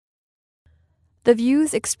The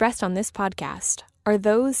views expressed on this podcast are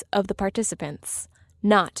those of the participants,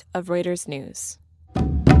 not of Reuters News.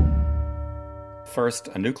 First,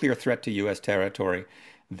 a nuclear threat to U.S. territory,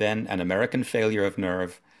 then an American failure of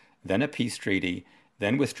nerve, then a peace treaty,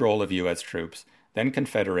 then withdrawal of U.S. troops, then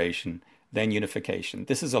confederation, then unification.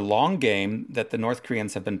 This is a long game that the North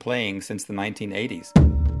Koreans have been playing since the 1980s.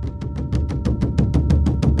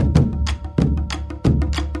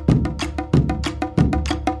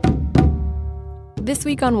 This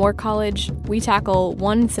week on War College, we tackle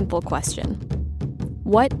one simple question.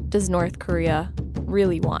 What does North Korea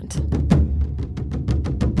really want?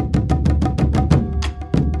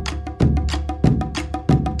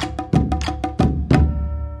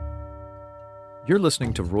 You're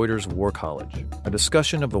listening to Reuters War College, a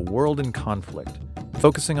discussion of the world in conflict,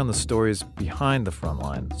 focusing on the stories behind the front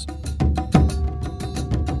lines.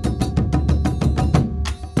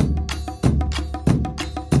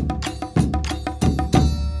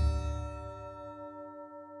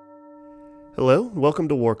 Hello, and welcome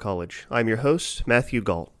to War College. I'm your host, Matthew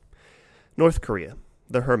Galt. North Korea,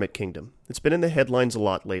 the Hermit Kingdom. It's been in the headlines a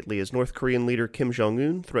lot lately as North Korean leader Kim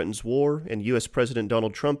Jong-un threatens war and U.S. President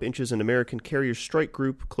Donald Trump inches an American carrier strike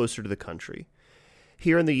group closer to the country.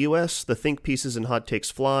 Here in the U.S., the think pieces and hot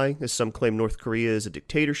takes fly, as some claim North Korea is a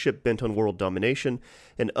dictatorship bent on world domination,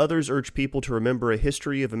 and others urge people to remember a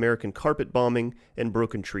history of American carpet bombing and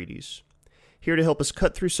broken treaties. Here to help us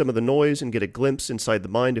cut through some of the noise and get a glimpse inside the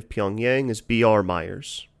mind of Pyongyang is B.R.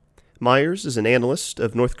 Myers. Myers is an analyst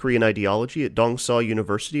of North Korean ideology at Dongseo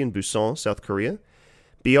University in Busan, South Korea.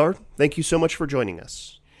 B.R., thank you so much for joining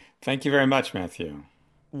us. Thank you very much, Matthew.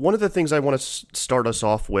 One of the things I want to start us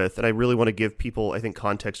off with, and I really want to give people, I think,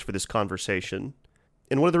 context for this conversation,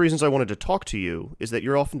 and one of the reasons I wanted to talk to you is that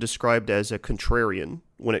you're often described as a contrarian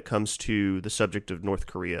when it comes to the subject of North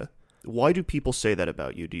Korea. Why do people say that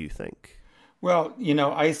about you, do you think? Well,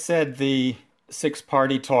 I said the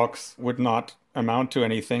six-party talks would not amount to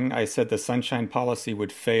anything. I said the Sunshine Policy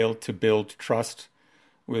would fail to build trust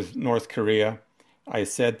with North Korea. I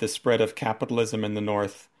said the spread of capitalism in the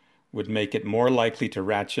North would make it more likely to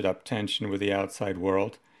ratchet up tension with the outside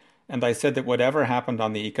world. And I said that whatever happened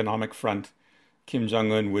on the economic front, Kim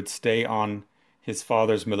Jong-un would stay on his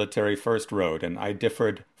father's military first road. And I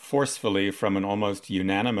differed forcefully from an almost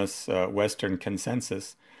unanimous Western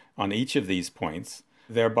consensus on each of these points,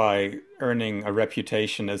 thereby earning a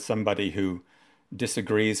reputation as somebody who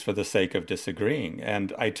disagrees for the sake of disagreeing.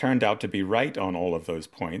 And I turned out to be right on all of those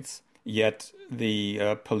points, yet the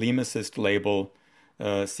polemicist label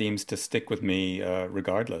seems to stick with me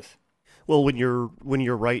regardless. Well, when you're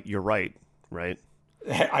right, you're right, right?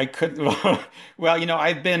 I could, well,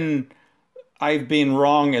 I've been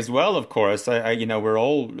wrong as well, of course.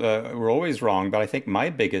 We're always wrong, but I think my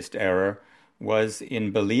biggest error was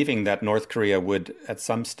in believing that North Korea would, at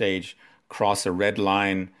some stage, cross a red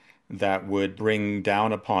line that would bring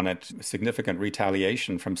down upon it significant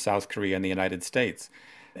retaliation from South Korea and the United States.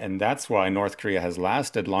 And that's why North Korea has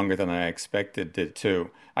lasted longer than I expected it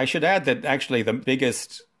to. I should add that actually the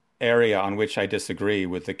biggest area on which I disagree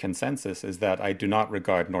with the consensus is that I do not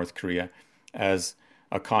regard North Korea as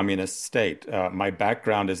a communist state. My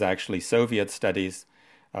background is actually Soviet studies.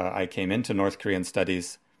 I came into North Korean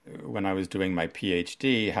studies when I was doing my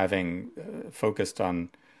PhD, having focused on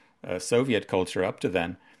Soviet culture up to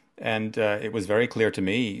then. And it was very clear to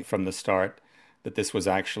me from the start that this was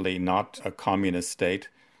actually not a communist state,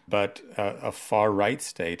 but a far-right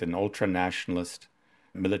state, an ultra-nationalist,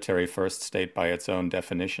 military-first state by its own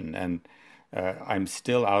definition. And I'm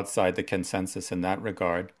still outside the consensus in that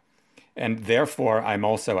regard. And therefore, I'm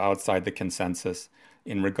also outside the consensus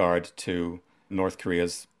in regard to North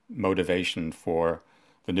Korea's motivation for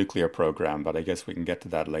the nuclear program, but I guess we can get to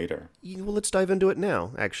that later. Well, let's dive into it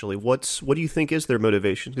now, actually. What do you think is their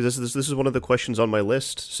motivation? Because this is one of the questions on my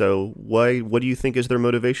list. So what do you think is their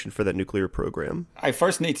motivation for that nuclear program? I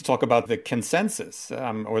first need to talk about the consensus,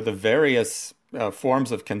 or the various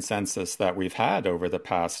forms of consensus that we've had over the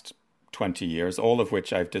past 20 years, all of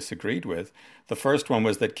which I've disagreed with. The first one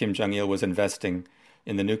was that Kim Jong-il was investing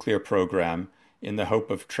in the nuclear program in the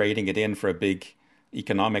hope of trading it in for a big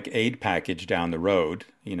economic aid package down the road.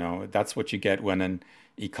 That's what you get when an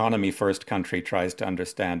economy-first country tries to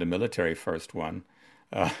understand a military-first one.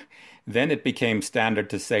 Then it became standard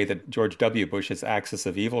to say that George W. Bush's Axis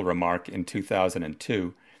of Evil remark in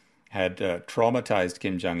 2002 had traumatized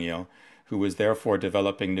Kim Jong-il, who was therefore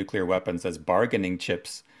developing nuclear weapons as bargaining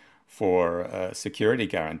chips for security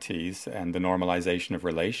guarantees and the normalization of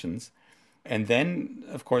relations. And then,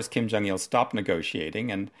 of course, Kim Jong-il stopped negotiating,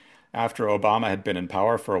 and after Obama had been in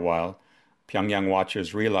power for a while, Pyongyang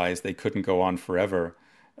watchers realized they couldn't go on forever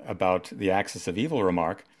about the axis of evil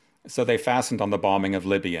remark. So they fastened on the bombing of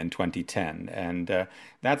Libya in 2010. And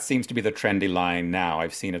that seems to be the trendy line now.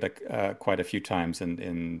 I've seen it quite a few times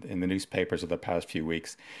in the newspapers of the past few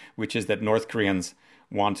weeks, which is that North Koreans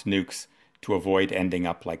want nukes to avoid ending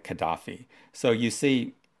up like Gaddafi. So you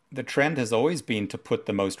see, the trend has always been to put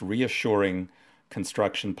the most reassuring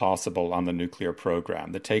construction possible on the nuclear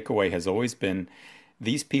program. The takeaway has always been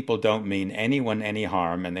these people don't mean anyone any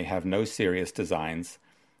harm and they have no serious designs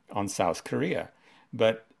on South Korea.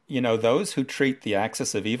 But those who treat the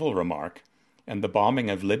axis of evil remark and the bombing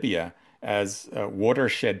of Libya as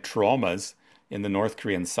watershed traumas in the North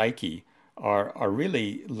Korean psyche are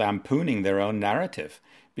really lampooning their own narrative.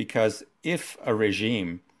 Because if a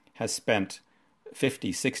regime has spent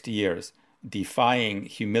 50, 60 years defying,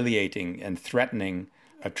 humiliating, and threatening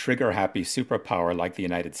a trigger-happy superpower like the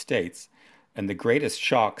United States, and the greatest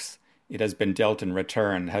shocks it has been dealt in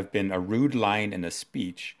return have been a rude line in a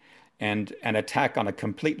speech and an attack on a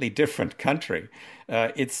completely different country,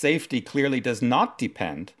 its safety clearly does not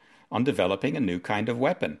depend on developing a new kind of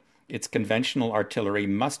weapon. Its conventional artillery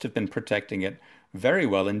must have been protecting it very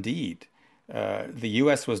well indeed. The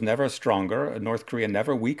U.S. was never stronger, North Korea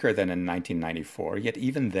never weaker than in 1994, yet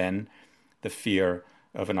even then the fear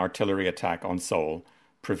of an artillery attack on Seoul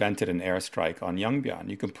prevented an airstrike on Yongbyon.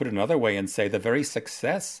 You can put it another way and say the very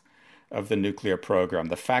success of the nuclear program,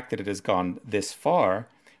 the fact that it has gone this far,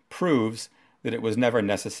 proves that it was never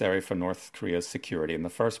necessary for North Korea's security in the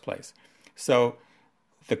first place. So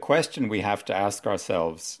the question we have to ask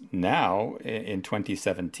ourselves now in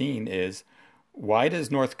 2017 is, why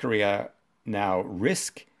does North Korea now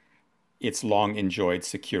risk its long-enjoyed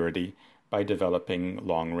security by developing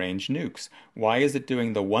long-range nukes? Why is it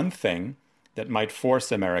doing the one thing that might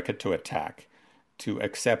force America to attack, to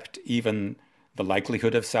accept even the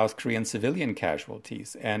likelihood of South Korean civilian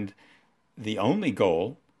casualties? And the only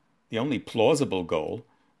goal, the only plausible goal,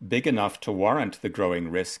 big enough to warrant the growing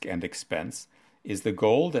risk and expense, is the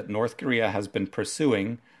goal that North Korea has been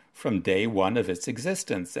pursuing from day one of its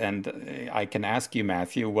existence. And I can ask you,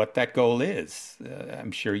 Matthew, what that goal is.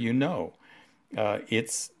 I'm sure you know.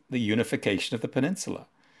 It's the unification of the peninsula.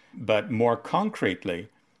 But more concretely,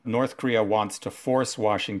 North Korea wants to force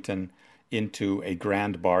Washington into a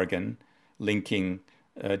grand bargain linking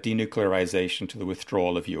denuclearization to the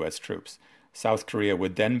withdrawal of U.S. troops. South Korea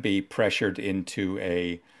would then be pressured into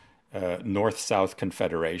a North-South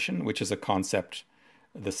confederation, which is a concept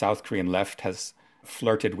the South Korean left has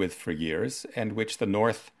flirted with for years, and which the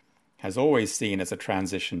North has always seen as a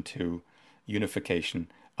transition to unification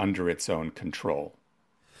under its own control.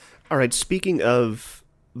 All right, speaking of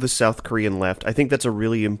the South Korean left, I think that's a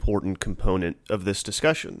really important component of this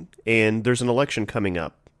discussion. And there's an election coming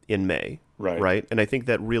up in May, right? And I think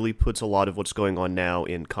that really puts a lot of what's going on now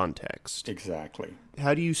in context. Exactly.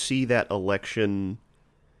 How do you see that election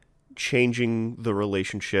changing the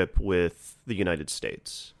relationship with the United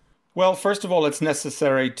States? Well, first of all, it's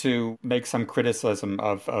necessary to make some criticism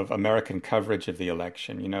of American coverage of the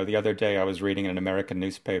election. You know, the other day I was reading an American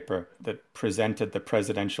newspaper that presented the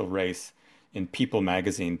presidential race in People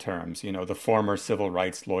magazine terms. You know, the former civil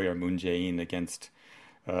rights lawyer Moon Jae-in against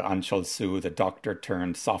Ahn Cheol-soo, the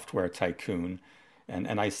doctor-turned-software tycoon.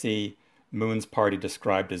 And I see Moon's party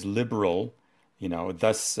described as liberal, you know,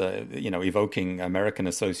 thus, evoking American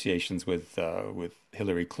associations with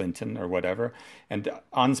Hillary Clinton or whatever. And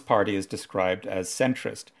Ahn's party is described as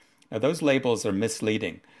centrist. Now, those labels are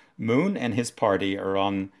misleading. Moon and his party are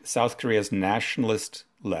on South Korea's nationalist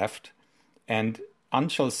left, and Ahn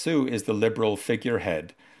Cheol-soo is the liberal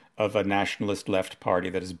figurehead of a nationalist left party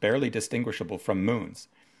that is barely distinguishable from Moon's.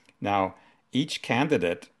 Now, each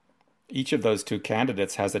of those two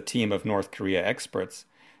candidates has a team of North Korea experts,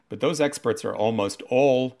 but those experts are almost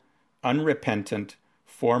all unrepentant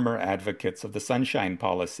former advocates of the Sunshine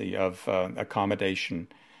Policy of accommodation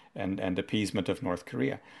and appeasement of North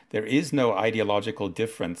Korea. There is no ideological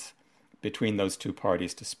difference between those two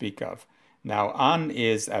parties to speak of. Now, Ahn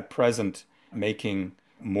is at present making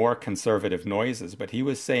more conservative noises, but he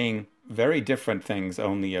was saying very different things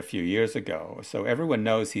only a few years ago. So everyone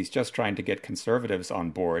knows he's just trying to get conservatives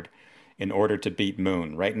on board in order to beat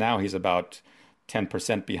Moon. Right now, he's about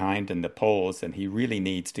 10% behind in the polls, and he really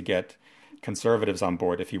needs to get conservatives on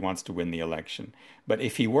board if he wants to win the election. But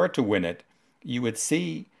if he were to win it, you would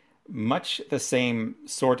see much the same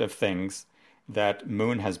sort of things that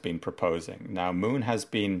Moon has been proposing. Now, Moon has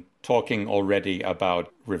been talking already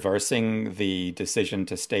about reversing the decision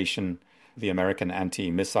to station the American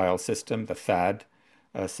anti-missile system, the THAAD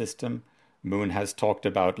system. Moon has talked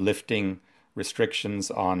about lifting restrictions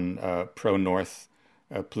on pro-North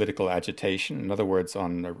political agitation, in other words,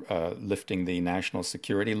 on lifting the national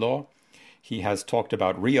security law. He has talked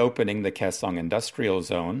about reopening the Kaesong Industrial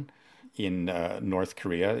Zone in North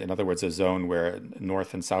Korea, in other words, a zone where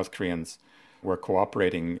North and South Koreans were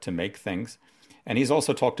cooperating to make things. And he's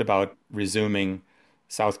also talked about resuming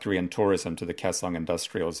South Korean tourism to the Kaesong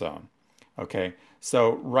Industrial Zone. Okay,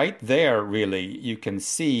 so right there, really, you can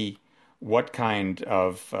see what kind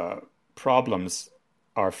of problems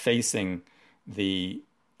are facing the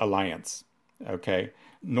alliance. Okay,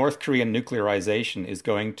 North Korean nuclearization is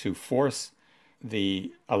going to force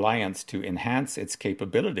the alliance to enhance its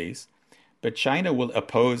capabilities, but China will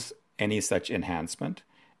oppose any such enhancement,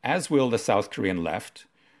 as will the South Korean left,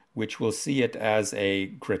 which will see it as a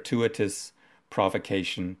gratuitous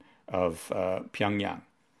provocation of Pyongyang.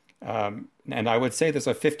 And I would say there's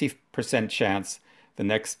a 50% chance the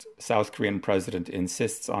next South Korean president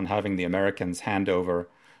insists on having the Americans hand over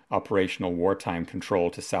operational wartime control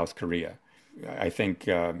to South Korea. I think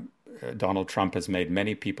Donald Trump has made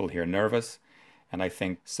many people here nervous, and I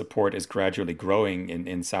think support is gradually growing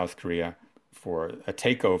in South Korea for a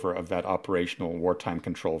takeover of that operational wartime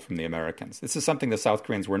control from the Americans. This is something the South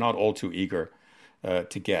Koreans were not all too eager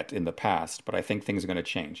to get in the past, but I think things are going to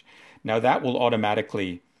change. Now, that will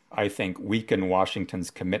automatically, I think, weaken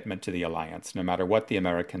Washington's commitment to the alliance, no matter what the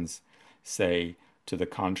Americans say to the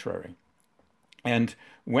contrary. And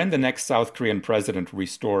when the next South Korean president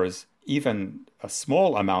restores even a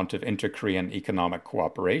small amount of inter-Korean economic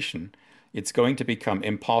cooperation, it's going to become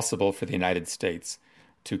impossible for the United States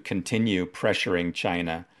to continue pressuring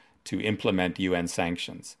China to implement UN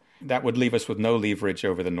sanctions. That would leave us with no leverage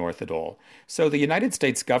over the North at all. So the United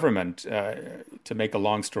States government, to make a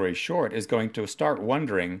long story short, is going to start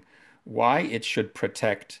wondering why it should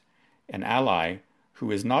protect an ally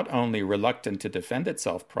who is not only reluctant to defend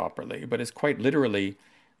itself properly, but is quite literally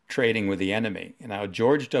trading with the enemy. Now,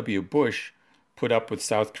 George W. Bush put up with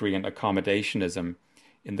South Korean accommodationism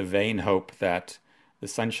in the vain hope that the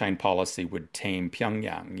Sunshine Policy would tame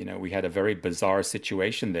Pyongyang. You know, we had a very bizarre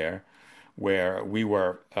situation there where we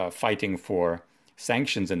were fighting for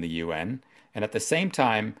sanctions in the UN, and at the same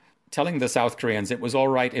time telling the South Koreans it was all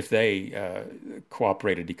right if they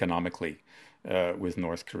cooperated economically with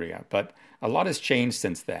North Korea. But a lot has changed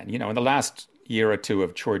since then. You know, in the last year or two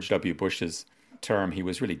of George W. Bush's term, he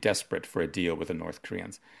was really desperate for a deal with the North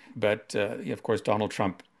Koreans. But, of course, Donald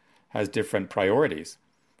Trump has different priorities.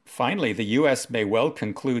 Finally, the U.S. may well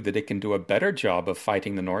conclude that it can do a better job of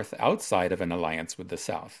fighting the North outside of an alliance with the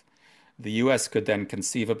South. The U.S. could then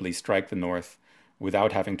conceivably strike the North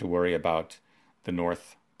without having to worry about the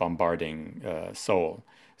North bombarding Seoul.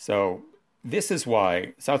 So this is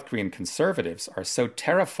why South Korean conservatives are so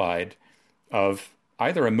terrified of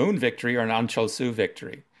either a Moon victory or an Ahn Cheol-soo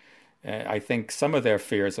victory. I think some of their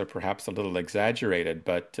fears are perhaps a little exaggerated,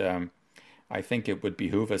 but I think it would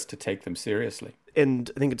behoove us to take them seriously.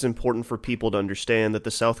 And I think it's important for people to understand that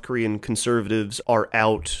the South Korean conservatives are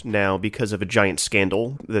out now because of a giant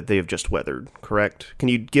scandal that they have just weathered, correct? Can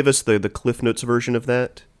you give us the Cliff Notes version of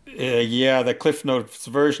that? Yeah, the Cliff Notes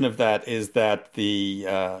version of that is that the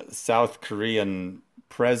South Korean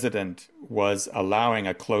president was allowing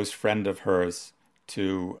a close friend of hers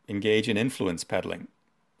to engage in influence peddling.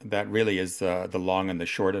 That really is the long and the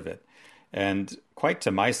short of it. And quite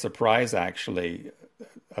to my surprise, actually,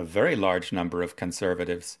 a very large number of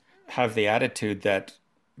conservatives have the attitude that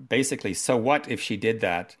basically, so what if she did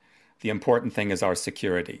that? The important thing is our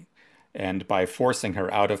security. And by forcing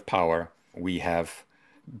her out of power, we have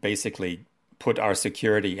basically put our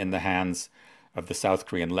security in the hands of the South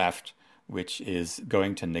Korean left, which is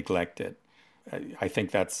going to neglect it. I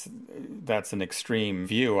think that's an extreme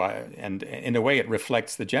view, and in a way it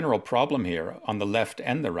reflects the general problem here on the left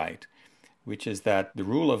and the right, which is that the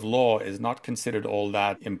rule of law is not considered all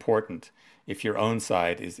that important if your own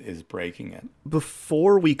side is breaking it.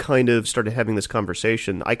 Before we kind of started having this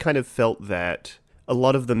conversation, I kind of felt that a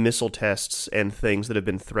lot of the missile tests and things that have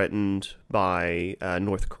been threatened by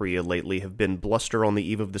North Korea lately have been bluster on the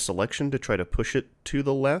eve of this election to try to push it to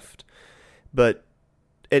the left. But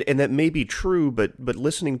and that may be true, but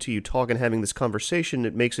listening to you talk and having this conversation,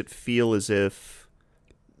 it makes it feel as if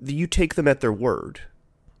you take them at their word,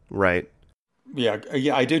 right? Yeah,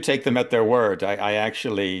 I do take them at their word. I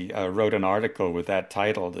actually wrote an article with that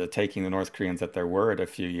title, Taking the North Koreans at Their Word, a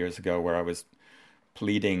few years ago, where I was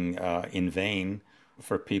pleading in vain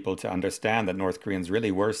for people to understand that North Koreans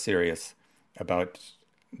really were serious about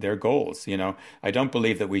their goals. You know, I don't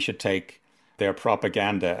believe that we should take their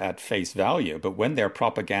propaganda at face value, but when their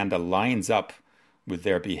propaganda lines up with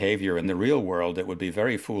their behavior in the real world, it would be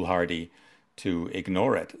very foolhardy to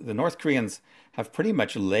ignore it. The North Koreans have pretty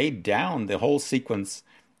much laid down the whole sequence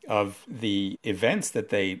of the events that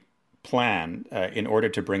they plan in order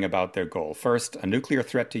to bring about their goal. First, a nuclear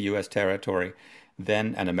threat to U.S. territory,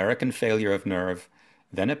 then an American failure of nerve,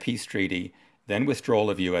 then a peace treaty, then withdrawal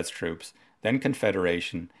of U.S. troops, then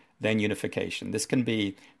confederation, then unification. This can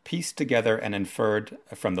be pieced together and inferred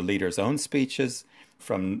from the leaders' own speeches,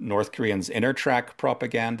 from North Koreans' inner track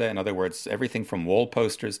propaganda, in other words, everything from wall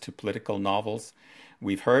posters to political novels.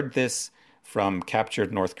 We've heard this from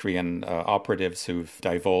captured North Korean operatives who've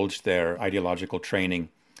divulged their ideological training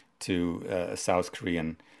to South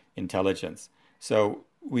Korean intelligence. So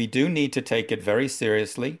we do need to take it very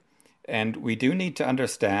seriously, and we do need to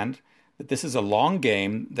understand that this is a long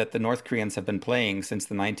game that the North Koreans have been playing since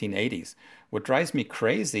the 1980s. What drives me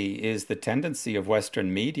crazy is the tendency of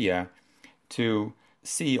Western media to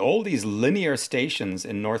see all these linear stations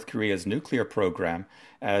in North Korea's nuclear program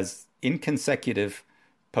as inconsecutive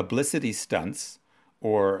publicity stunts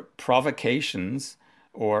or provocations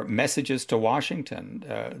or messages to Washington.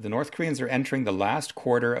 The North Koreans are entering the last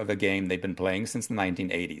quarter of a game they've been playing since the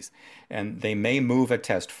 1980s. And they may move a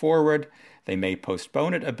test forward, they may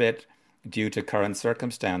postpone it a bit due to current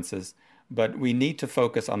circumstances, but we need to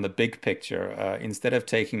focus on the big picture instead of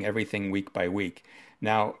taking everything week by week.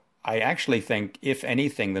 Now, I actually think, if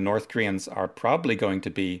anything, the North Koreans are probably going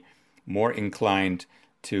to be more inclined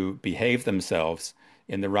to behave themselves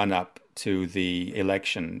in the run-up to the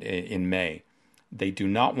election in May. They do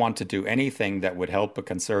not want to do anything that would help a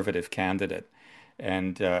conservative candidate.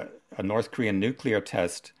 And a North Korean nuclear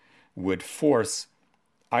test would force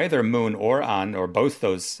either Moon or An, or both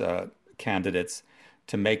those candidates,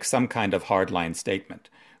 to make some kind of hardline statement,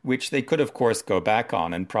 which they could, of course, go back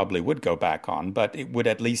on and probably would go back on, but it would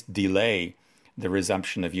at least delay the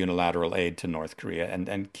resumption of unilateral aid to North Korea.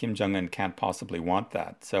 And Kim Jong-un can't possibly want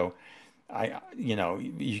that. So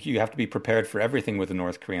you have to be prepared for everything with the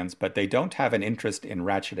North Koreans, but they don't have an interest in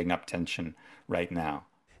ratcheting up tension right now.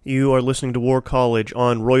 You are listening to War College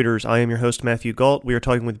on Reuters. I am your host, Matthew Galt. We are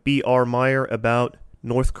talking with B.R. Meyer about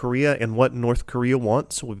North Korea and what North Korea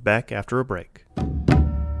wants. We'll be back after a break.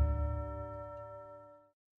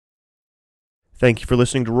 Thank you for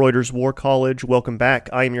listening to Reuters War College. Welcome back.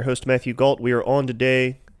 I am your host, Matthew Galt. We are on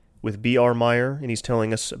today with B.R. Meyer, and he's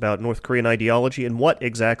telling us about North Korean ideology and what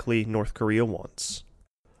exactly North Korea wants.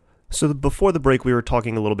 So before the break, we were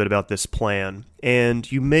talking a little bit about this plan,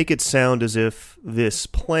 and you make it sound as if this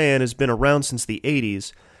plan has been around since the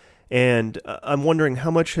 80s, and I'm wondering,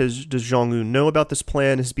 how much does Jong-un know about this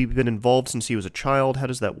plan? Has he been involved since he was a child? How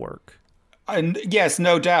does that work? Yes,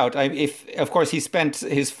 no doubt. Of course, he spent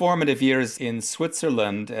his formative years in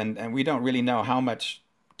Switzerland, and we don't really know how much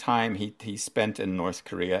time he spent in North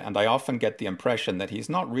Korea. And I often get the impression that he's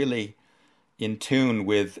not really in tune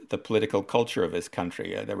with the political culture of his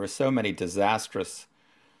country. There were so many disastrous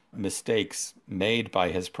mistakes made by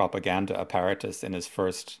his propaganda apparatus in his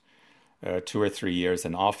first 2 or 3 years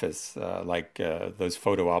in office, like those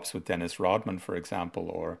photo ops with Dennis Rodman, for example,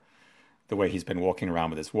 or the way he's been walking around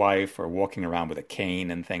with his wife, or walking around with a cane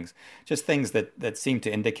and things. Just things that seem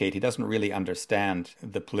to indicate he doesn't really understand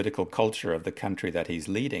the political culture of the country that he's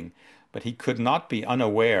leading. But he could not be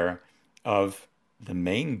unaware of the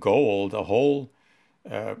main goal, the whole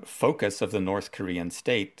focus of the North Korean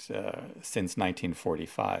state since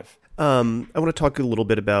 1945. I want to talk a little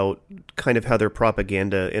bit about kind of how their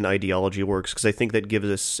propaganda and ideology works, because I think that gives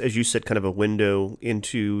us, as you said, kind of a window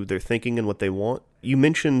into their thinking and what they want. You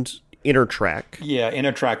mentioned inner track. Yeah,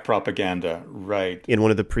 inner track propaganda, right. In one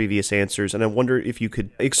of the previous answers, and I wonder if you could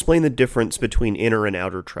explain the difference between inner and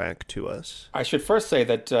outer track to us. I should first say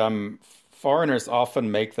that foreigners often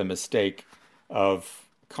make the mistake of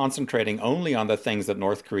concentrating only on the things that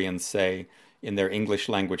North Koreans say in their English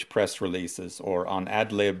language press releases, or on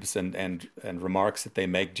ad libs and remarks that they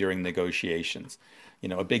make during negotiations. You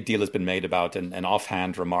know, a big deal has been made about an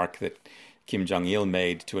offhand remark that Kim Jong-il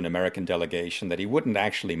made to an American delegation, that he wouldn't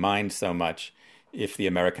actually mind so much if the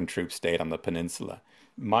American troops stayed on the peninsula.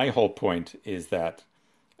 My whole point is that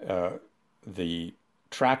the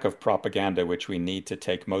track of propaganda which we need to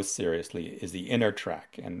take most seriously is the inner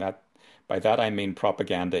track, and that by that I mean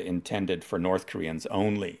propaganda intended for North Koreans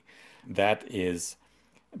only. That is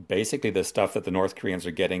basically the stuff that the North Koreans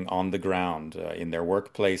are getting on the ground, in their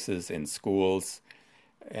workplaces, in schools.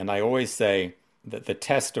 And I always say that the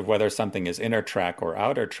test of whether something is inner track or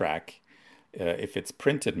outer track, if it's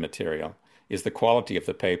printed material, is the quality of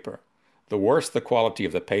the paper. The worse the quality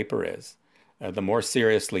of the paper is, the more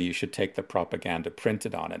seriously you should take the propaganda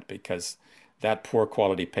printed on it, because that poor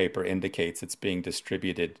quality paper indicates it's being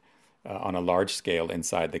distributed on a large scale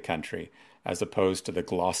inside the country. as opposed to the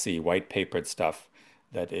glossy white-papered stuff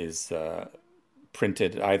that is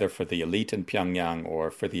printed either for the elite in Pyongyang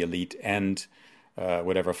or for the elite and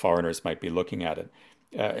whatever foreigners might be looking at it.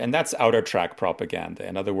 And that's outer track propaganda.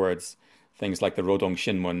 In other words, things like the Rodong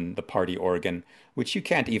Shinmun, the party organ, which you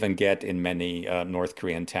can't even get in many North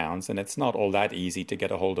Korean towns. And it's not all that easy to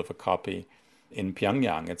get a hold of a copy in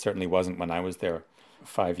Pyongyang. It certainly wasn't when I was there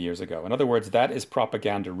 5 years ago. In other words, that is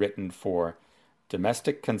propaganda written for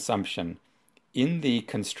domestic consumption in the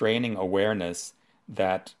constraining awareness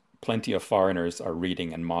that plenty of foreigners are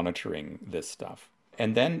reading and monitoring this stuff.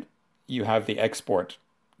 And then you have the export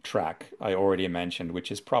track I already mentioned,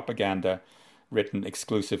 which is propaganda written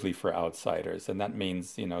exclusively for outsiders. And that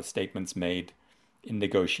means, statements made in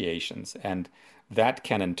negotiations. And that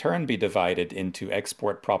can in turn be divided into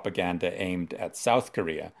export propaganda aimed at South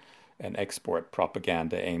Korea and export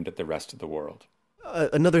propaganda aimed at the rest of the world.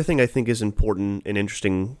 Another thing I think is important and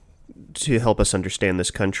interesting to help us understand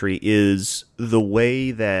this country is the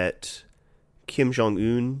way that Kim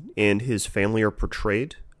Jong-un and his family are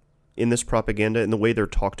portrayed in this propaganda and the way they're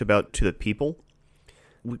talked about to the people.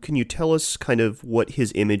 Can you tell us kind of what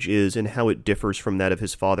his image is and how it differs from that of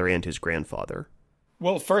his father and his grandfather?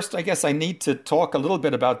 Well, first, I guess I need to talk a little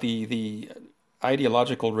bit about the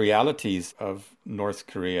ideological realities of North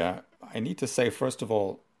Korea. I need to say, first of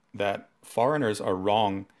all, that foreigners are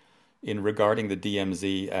wrong in regarding the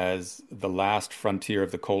DMZ as the last frontier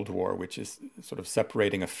of the Cold War, which is sort of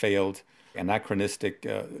separating a failed, anachronistic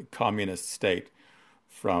communist state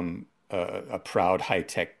from a proud,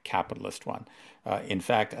 high-tech capitalist one. In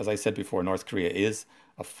fact, as I said before, North Korea is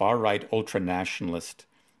a far-right, ultra-nationalist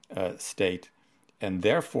state, and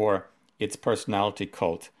therefore its personality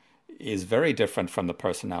cult is very different from the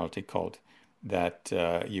personality cult that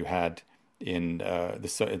you had in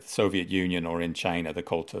the Soviet Union or in China, the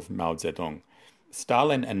cult of Mao Zedong.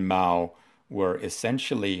 Stalin and Mao were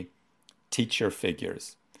essentially teacher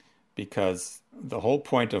figures because the whole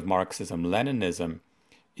point of Marxism-Leninism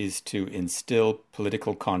is to instill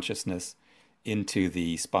political consciousness into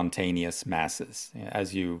the spontaneous masses.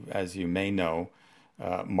 As you may know,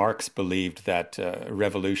 Marx believed that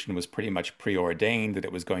revolution was pretty much preordained, that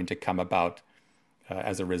it was going to come about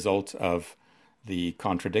as a result of the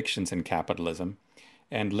contradictions in capitalism.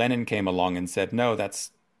 And Lenin came along and said, no,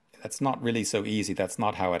 that's not really so easy. That's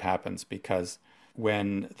not how it happens, because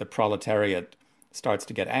when the proletariat starts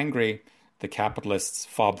to get angry, the capitalists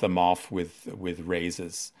fob them off with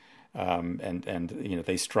raises. And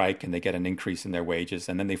they strike and they get an increase in their wages,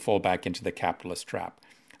 and then they fall back into the capitalist trap.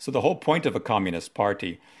 So the whole point of a communist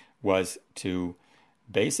party was to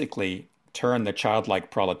basically turn the childlike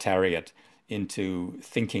proletariat into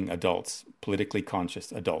thinking adults, politically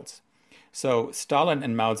conscious adults. So Stalin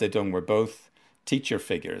and Mao Zedong were both teacher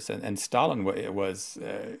figures, and Stalin was,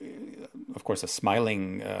 of course, a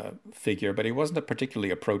smiling figure, but he wasn't a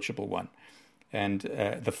particularly approachable one. And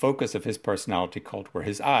the focus of his personality cult were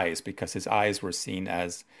his eyes, because his eyes were seen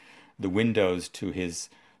as the windows to his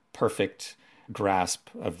perfect grasp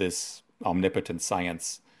of this omnipotent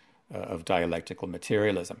science of dialectical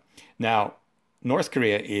materialism. Now, North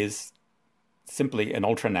Korea is simply an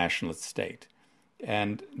ultranationalist state.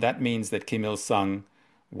 And that means that Kim Il-sung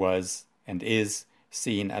was and is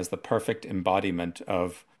seen as the perfect embodiment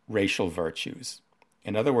of racial virtues.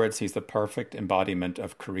 In other words, he's the perfect embodiment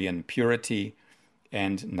of Korean purity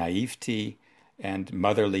and naivety and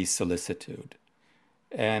motherly solicitude.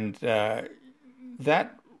 And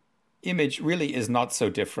that image really is not so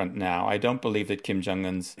different now. I don't believe that Kim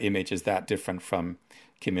Jong-un's image is that different from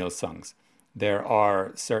Kim Il-sung's. There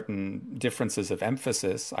are certain differences of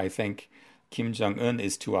emphasis. I think Kim Jong-un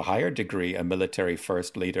is to a higher degree a military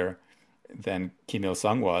first leader than Kim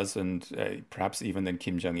Il-sung was, and perhaps even than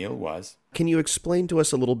Kim Jong-il was. Can you explain to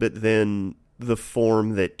us a little bit then the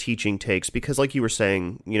form that teaching takes? Because like you were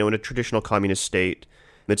saying, in a traditional communist state,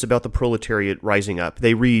 it's about the proletariat rising up.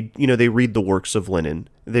 They read the works of Lenin.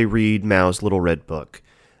 They read Mao's Little Red Book.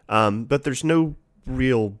 But there's no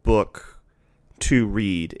real book to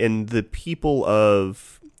read. And the people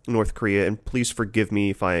of North Korea, and please forgive me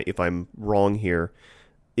if I'm wrong here,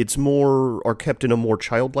 are kept in a more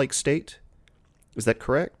childlike state. Is that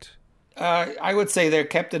correct? I would say they're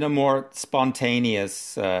kept in a more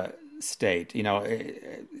spontaneous state.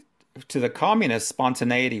 To the communists,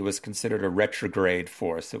 spontaneity was considered a retrograde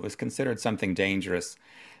force. It was considered something dangerous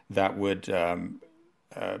that would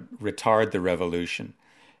retard the revolution.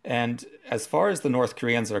 And as far as the North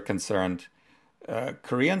Koreans are concerned,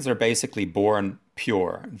 Koreans are basically born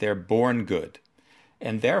pure. They're born good.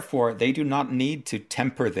 And therefore, they do not need to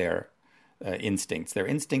temper their instincts. Their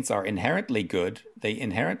instincts are inherently good. They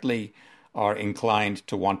inherently are inclined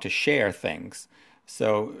to want to share things.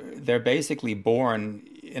 So they're basically born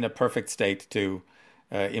in a perfect state to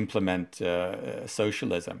implement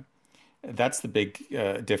socialism. That's the big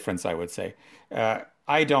difference, I would say.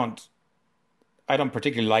 I don't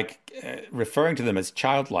particularly like referring to them as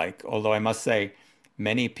childlike, although I must say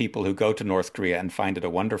many people who go to North Korea and find it a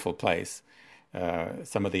wonderful place,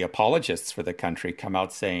 some of the apologists for the country come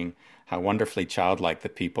out saying how wonderfully childlike the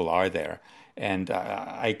people are there. And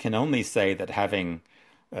I can only say that having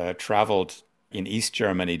traveled in East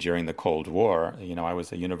Germany during the Cold War, I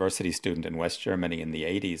was a university student in West Germany in the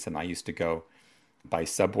 80s, and I used to go by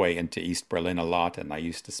subway into East Berlin a lot, and I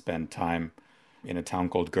used to spend time in a town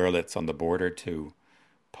called Görlitz on the border to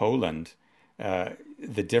Poland.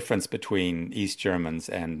 The difference between East Germans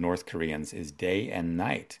and North Koreans is day and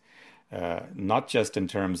night, not just in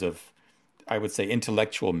terms of, I would say,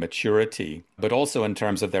 intellectual maturity, but also in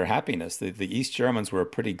terms of their happiness. The East Germans were a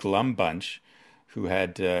pretty glum bunch who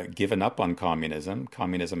had given up on communism.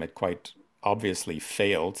 Communism had quite obviously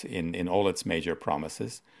failed in all its major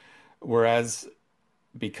promises, whereas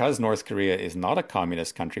because North Korea is not a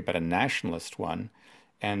communist country, but a nationalist one,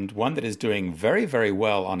 and one that is doing very, very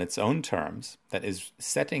well on its own terms, that is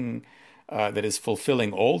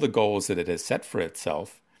fulfilling all the goals that it has set for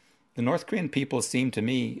itself, the North Korean people seem to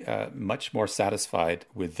me much more satisfied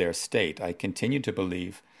with their state. I continue to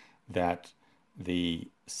believe that the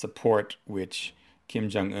support which Kim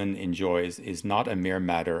Jong-un enjoys is not a mere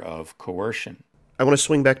matter of coercion. I want to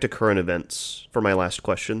swing back to current events for my last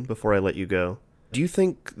question before I let you go. Do you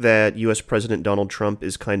think that U.S. President Donald Trump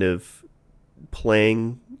is kind of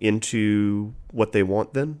playing into what they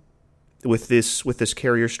want then? With this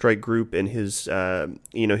carrier strike group and his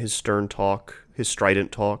his stern talk, his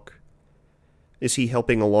strident talk? Is he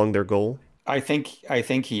helping along their goal? I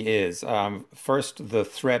think he is. First, the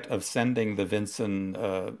threat of sending the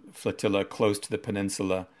Vincennes flotilla close to the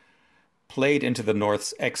peninsula played into the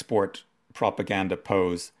North's export propaganda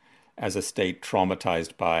pose as a state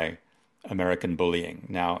traumatized by American bullying.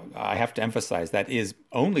 Now, I have to emphasize that is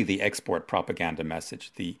only the export propaganda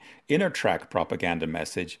message. The inner track propaganda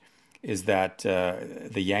message is that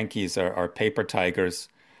the Yankees are paper tigers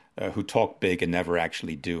who talk big and never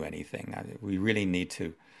actually do anything. We really need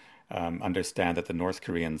to understand that the North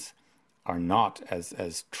Koreans are not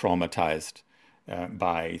as traumatized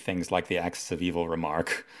by things like the Axis of Evil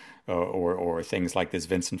remark or things like this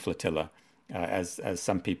Vincent flotilla as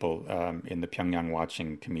some people in the Pyongyang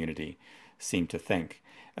watching community seem to think.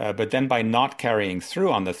 But then by not carrying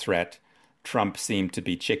through on the threat, Trump seemed to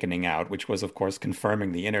be chickening out, which was, of course,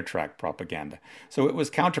 confirming the inner track propaganda. So it was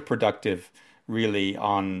counterproductive, really,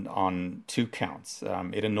 on two counts.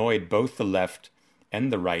 It annoyed both the left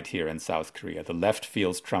and the right here in South Korea. The left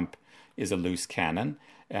feels Trump is a loose cannon,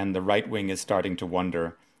 and the right wing is starting to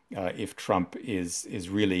wonder if Trump is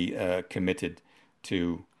really committed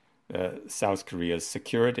to South Korea's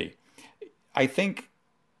security. I think,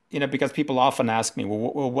 because people often ask me,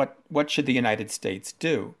 well, what should the United States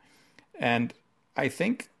do? And I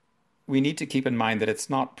think we need to keep in mind that it's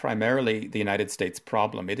not primarily the United States'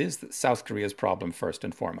 problem. It is South Korea's problem first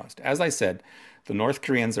and foremost. As I said, the North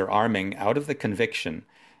Koreans are arming out of the conviction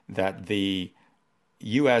that the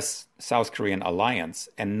U.S.-South Korean alliance,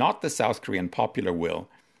 and not the South Korean popular will,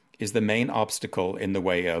 is the main obstacle in the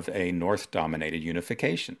way of a North-dominated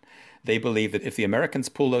unification. They believe that if the Americans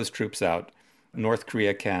pull those troops out, North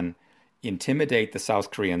Korea can intimidate the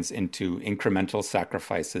South Koreans into incremental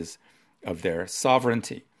sacrifices of their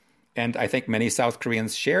sovereignty. And I think many South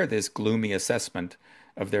Koreans share this gloomy assessment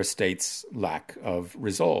of their state's lack of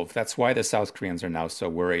resolve. That's why the South Koreans are now so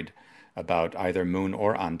worried about either Moon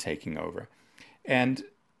or An taking over. And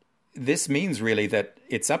this means really that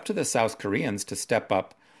it's up to the South Koreans to step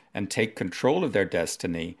up and take control of their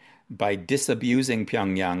destiny by disabusing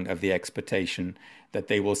Pyongyang of the expectation that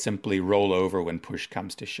they will simply roll over when push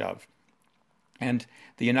comes to shove. And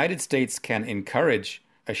the United States can encourage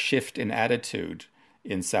a shift in attitude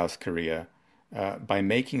in South Korea by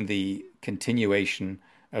making the continuation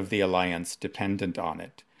of the alliance dependent on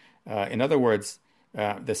it. In other words,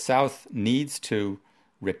 the South needs to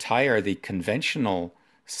retire the conventional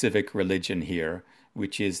civic religion here,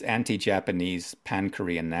 which is anti-Japanese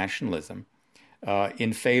pan-Korean nationalism,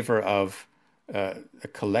 in favor of a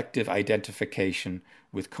collective identification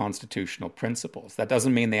with constitutional principles. That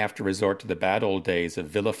doesn't mean they have to resort to the bad old days of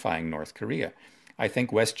vilifying North Korea. I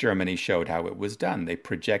think West Germany showed how it was done. They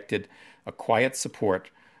projected a quiet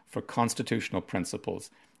support for constitutional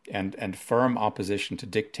principles and firm opposition to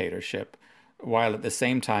dictatorship, while at the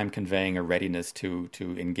same time conveying a readiness to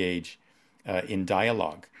engage in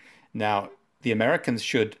dialogue. Now, the Americans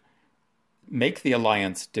should make the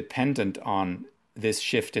alliance dependent on this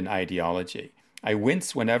shift in ideology. I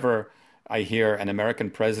wince whenever I hear an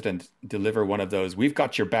American president deliver one of those "we've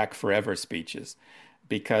got your back forever" speeches,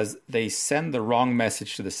 because they send the wrong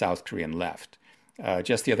message to the South Korean left.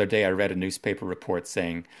 Just the other day, I read a newspaper report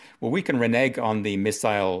saying, well, we can renege on the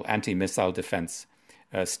anti-missile defense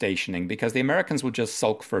stationing because the Americans will just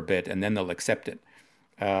sulk for a bit and then they'll accept it.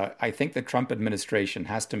 I think the Trump administration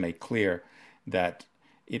has to make clear that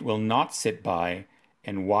it will not sit by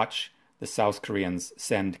and watch the South Koreans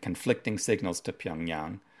send conflicting signals to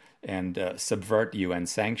Pyongyang and subvert UN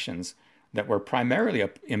sanctions that were primarily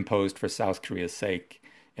imposed for South Korea's sake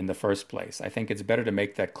in the first place. I think it's better to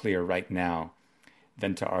make that clear right now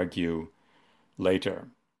than to argue later.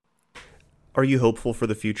 Are you hopeful for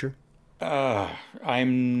the future?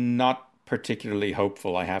 I'm not particularly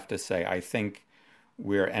hopeful, I have to say. I think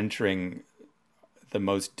we're entering the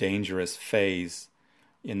most dangerous phase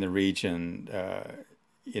in the region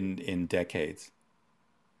in decades.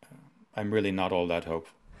 I'm really not all that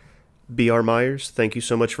hopeful. B.R. Myers, thank you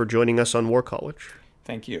so much for joining us on War College.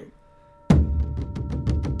 Thank you.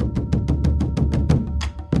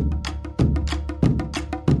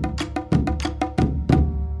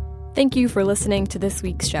 Thank you for listening to this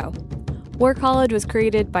week's show. War College was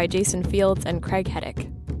created by Jason Fields and Craig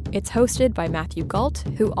Heddick. It's hosted by Matthew Galt,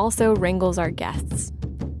 who also wrangles our guests.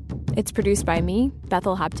 It's produced by me,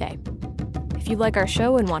 Bethel Habte. If you like our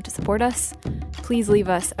show and want to support us, please leave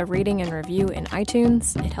us a rating and review in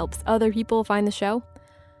iTunes. It helps other people find the show.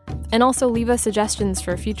 And also leave us suggestions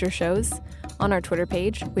for future shows. On our Twitter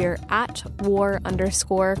page, we're at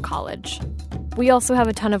war_college. We also have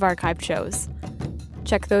a ton of archived shows.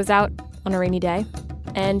 Check those out on a rainy day,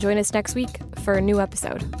 and join us next week for a new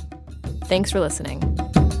episode. Thanks for listening.